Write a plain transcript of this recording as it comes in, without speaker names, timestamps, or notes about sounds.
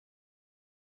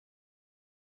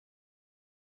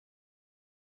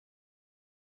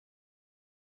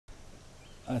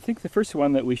I think the first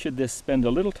one that we should spend a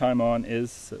little time on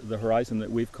is the horizon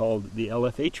that we've called the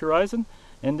LFH horizon,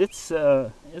 and it's,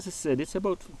 as I said, it's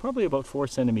probably about 4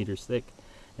 centimeters thick.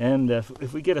 And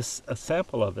if we get a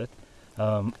sample of it,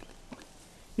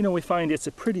 we find it's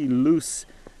a pretty loose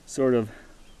sort of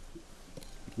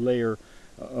layer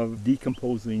of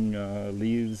decomposing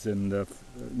leaves and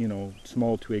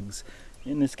small twigs.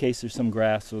 In this case, there's some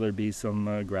grass, so there'd be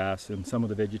some grass and some of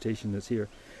the vegetation that's here.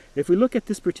 If we look at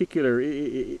this particular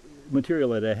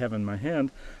material that I have in my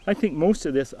hand, I think most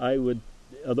of this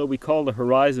although we call the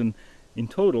horizon in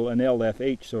total an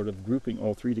LFH, sort of grouping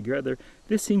all three together,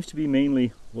 this seems to be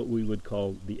mainly what we would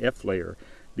call the F layer,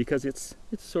 because it's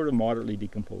sort of moderately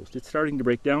decomposed. It's starting to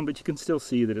break down, but you can still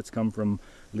see that it's come from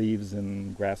leaves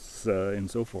and grass and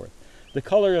so forth. The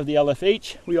color of the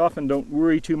LFH, we often don't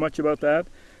worry too much about that,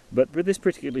 but for this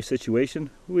particular situation,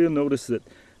 we'll notice that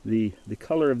the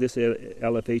color of this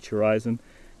LFH horizon,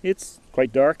 it's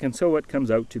quite dark, and so it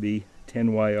comes out to be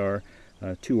 10YR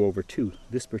 2/2.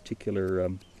 This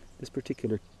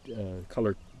particular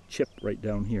color chip right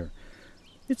down here.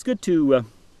 It's good to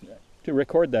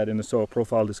record that in the soil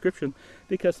profile description,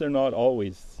 because they're not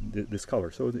always this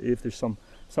color. So if there's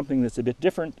something that's a bit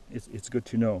different, it's good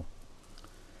to know.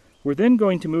 We're then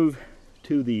going to move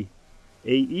to the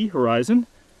AE horizon.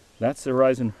 That's the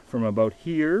horizon from about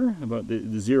here, about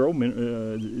the zero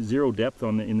depth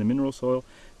in the mineral soil,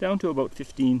 down to about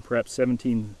 15, perhaps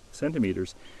 17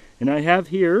 centimeters. And I have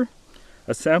here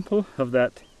a sample of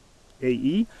that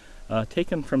AE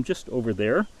taken from just over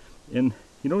there. And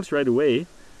you notice right away,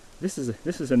 this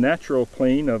is a natural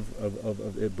plane of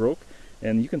it broke,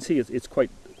 and you can see it's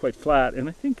quite flat. And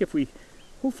I think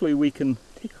hopefully we can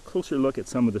take a closer look at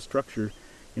some of the structure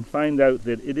and find out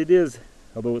that it is,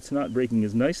 although it's not breaking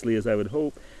as nicely as I would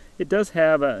hope, it does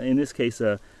have, in this case,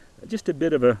 just a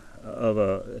bit of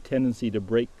a tendency to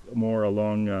break more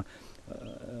along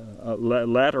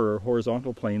lateral or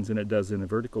horizontal planes than it does in a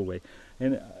vertical way.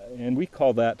 And we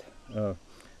call that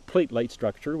plate-like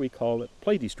structure. We call it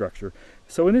platy structure.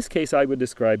 So in this case, I would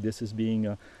describe this as being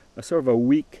a sort of a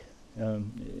weak,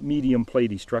 medium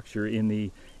platy structure in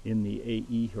the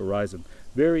AE horizon.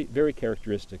 Very, very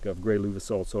characteristic of grey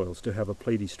Luvisol soils to have a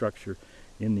platy structure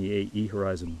in the AE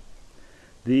horizon.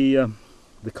 The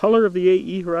color of the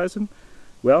AE horizon,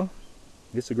 well,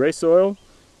 it's a grey soil.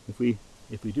 If we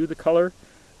do the color,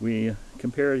 we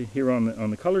compare it here on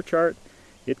the color chart,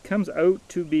 it comes out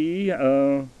to be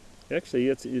actually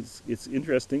it's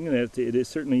interesting that it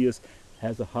certainly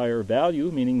has a higher value,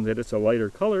 meaning that it's a lighter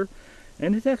color,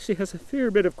 and it actually has a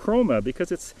fair bit of chroma,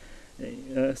 because it's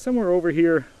somewhere over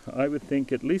here, I would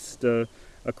think at least a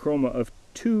chroma of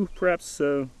 2, perhaps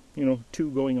 2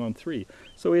 going on 3.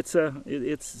 So it's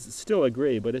still a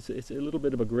gray, but it's a little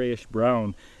bit of a grayish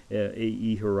brown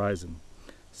AE horizon.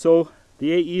 So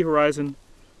the AE horizon,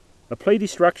 a platy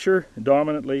structure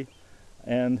dominantly,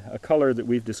 and a color that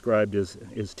we've described is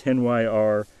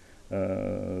 10YR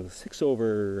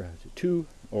 6/2,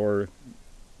 or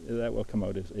that will come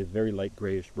out as a very light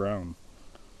grayish brown.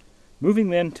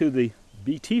 Moving then to the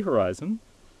BT horizon,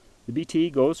 the BT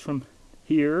goes from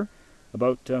here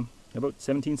about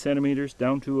 17 centimeters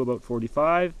down to about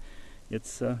 45.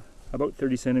 It's about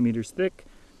 30 centimeters thick.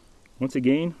 Once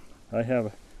again, I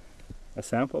have a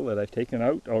sample that I've taken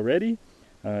out already,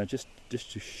 just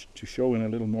to show in a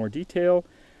little more detail.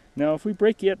 Now, if we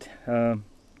break it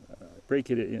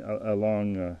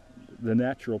along the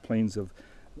natural planes of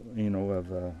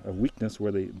weakness,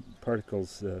 where the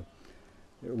particles,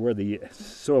 where the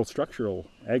soil structural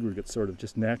aggregates sort of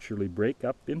just naturally break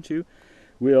up into,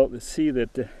 we'll see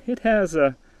that it has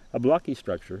a blocky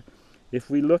structure. If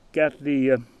we look at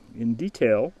in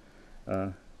detail,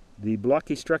 the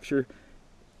blocky structure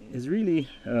is really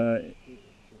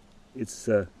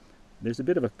there's a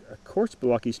bit of a coarse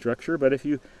blocky structure, but if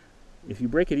you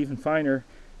break it even finer,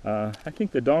 I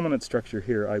think the dominant structure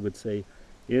here, I would say,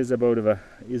 is a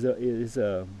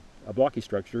blocky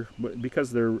structure,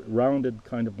 because they're rounded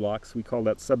kind of blocks. We call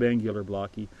that subangular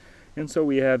blocky, and so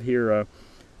we have here a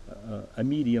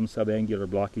medium subangular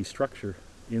blocky structure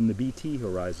in the BT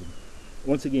horizon.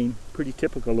 Once again, pretty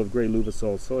typical of grey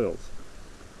Luvisol soils.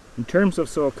 In terms of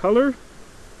soil color,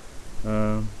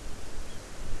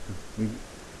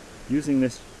 using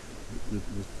the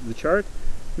chart,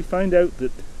 we find out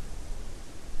that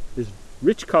there's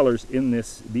rich colors in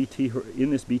this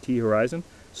BT horizon,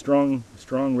 strong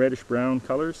reddish brown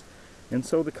colors, and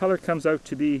so the color comes out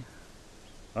to be,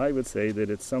 I would say that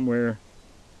it's somewhere,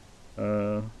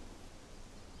 I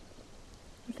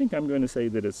think I'm going to say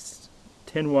that it's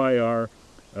 10YR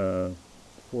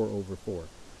 4/4,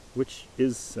 which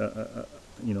is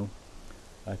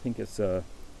I think it's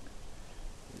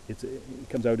it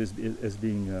comes out as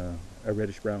being a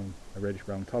reddish brown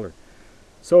color.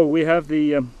 So we have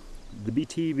the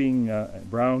BT being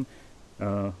brown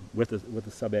with a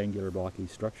subangular blocky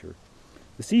structure.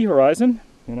 The C horizon,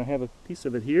 and I have a piece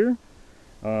of it here.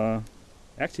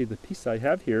 Actually, the piece I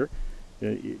have here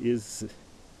is,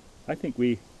 I think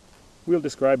we'll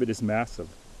describe it as massive,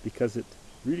 because it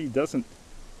really doesn't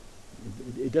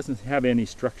have any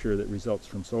structure that results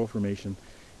from soil formation.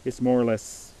 It's more or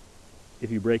less, if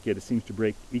you break it, it seems to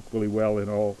break equally well in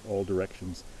all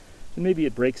directions. And maybe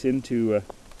it breaks into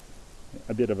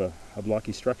a bit of a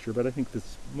blocky structure, but I think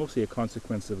that's mostly a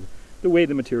consequence of the way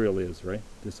the material is, right?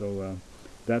 So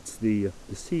that's the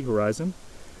C horizon.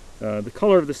 The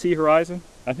color of the C horizon,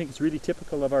 I think it's really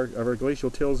typical of our glacial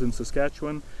tills in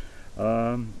Saskatchewan.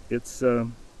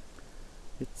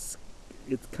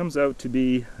 It comes out to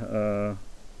be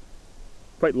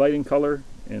quite light in color,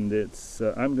 and it's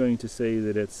I'm going to say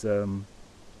that it's I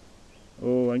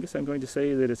guess I'm going to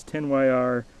say that it's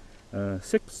 10YR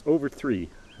 6/3,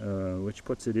 which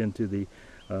puts it into the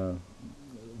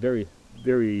very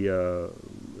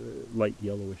light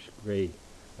yellowish gray,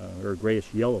 or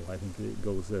grayish yellow. I think it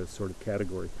goes sort of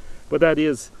category. But that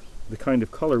is the kind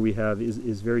of color we have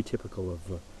is very typical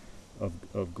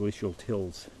of glacial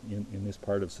tills in this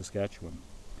part of Saskatchewan.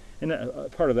 And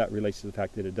part of that relates to the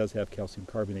fact that it does have calcium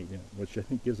carbonate in it, which I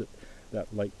think gives it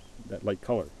that light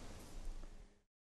color.